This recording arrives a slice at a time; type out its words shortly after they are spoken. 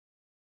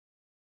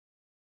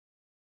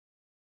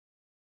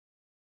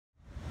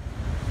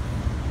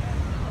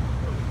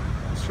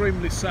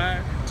extremely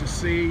sad to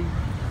see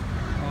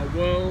our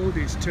world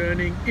is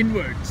turning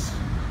inwards.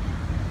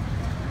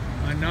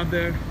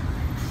 Another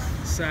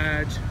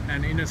sad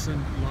and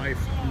innocent life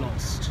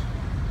lost.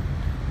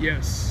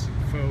 Yes,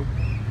 for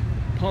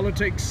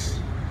politics,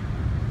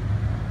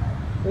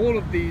 all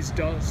of these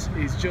does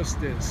is just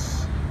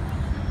this: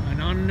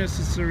 an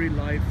unnecessary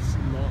life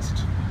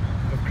lost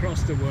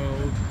across the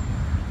world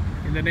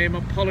in the name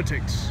of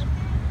politics.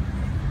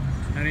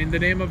 And in the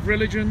name of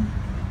religion,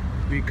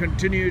 we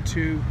continue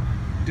to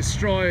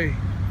destroy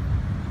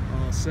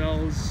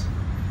ourselves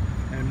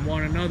and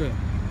one another.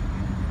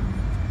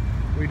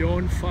 We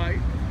don't fight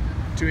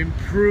to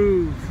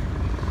improve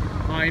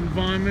our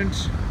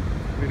environment.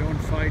 We don't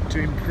fight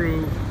to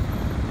improve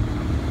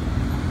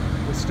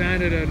the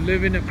standard of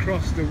living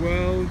across the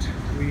world.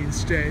 We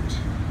instead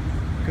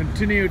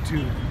continue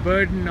to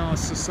burden our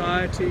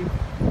society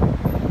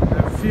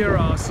and fear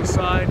our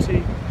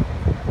society,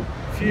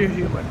 fear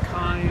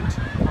humankind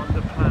on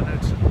the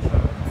planet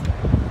Earth.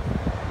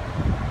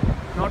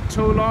 Not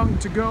too long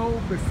to go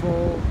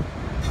before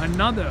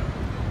another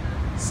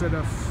set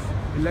of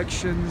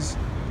elections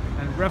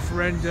and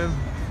referendum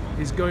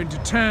is going to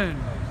turn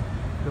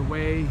the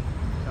way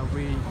that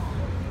we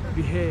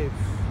behave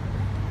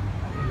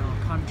in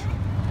our country.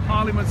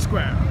 Parliament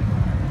Square.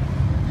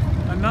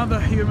 Another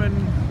human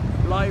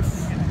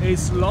life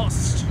is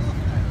lost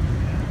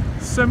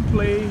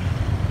simply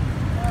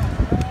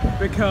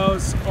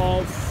because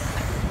of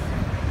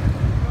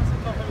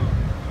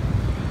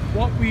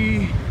what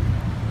we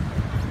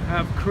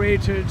have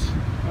created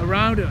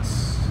around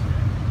us.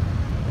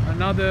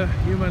 Another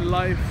human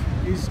life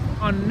is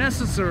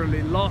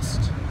unnecessarily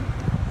lost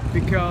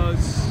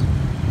because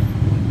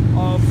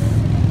of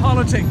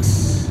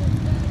politics,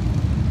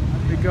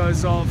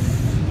 because of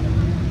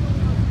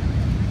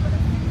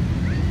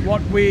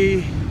what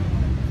we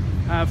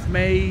have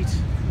made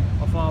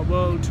of our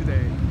world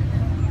today.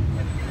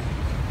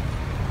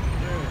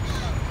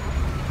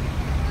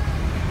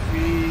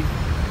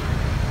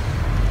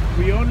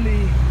 We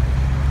only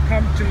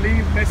come to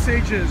leave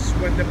messages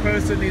when the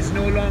person is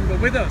no longer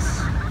with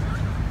us.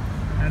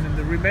 And in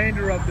the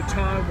remainder of the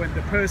time when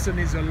the person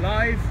is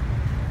alive,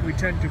 we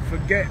tend to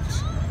forget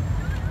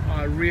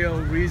our real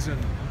reason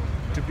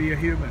to be a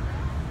human.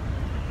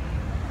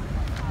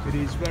 It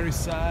is very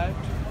sad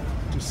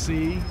to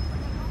see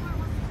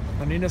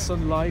an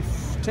innocent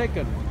life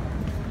taken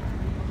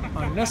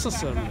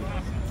unnecessarily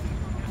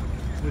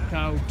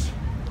without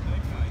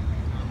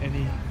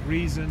any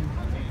reason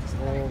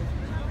or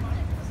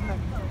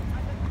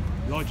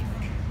logic.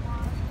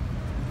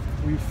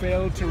 We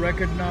fail to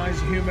recognize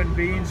human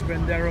beings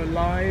when they're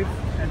alive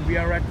and we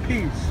are at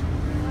peace.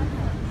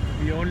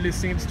 He only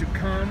seems to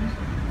come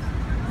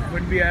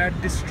when we are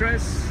at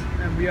distress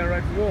and we are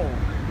at war.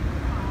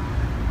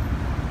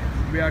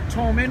 We are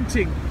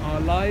tormenting our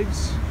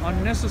lives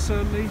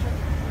unnecessarily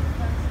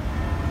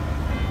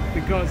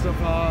because of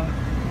our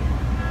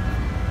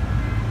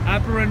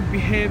aberrant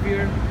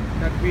behavior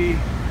that we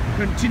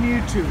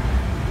continue to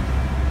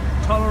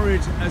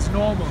tolerate as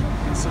normal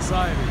in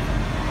society.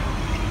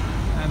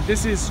 And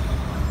this is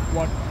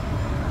what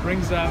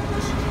brings out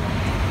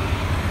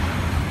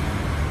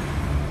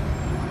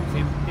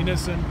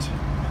innocent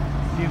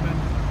human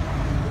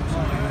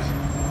lives.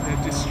 They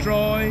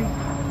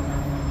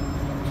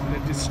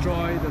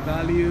destroy the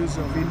values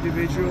of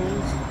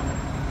individuals.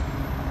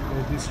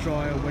 They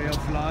destroy a way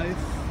of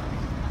life.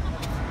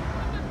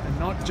 And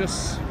not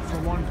just for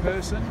one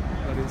person,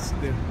 but it's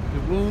the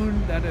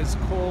wound that is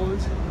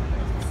caused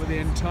for the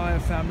entire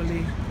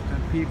family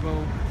and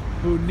people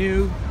who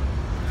knew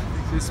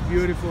this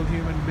beautiful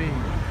human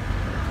being.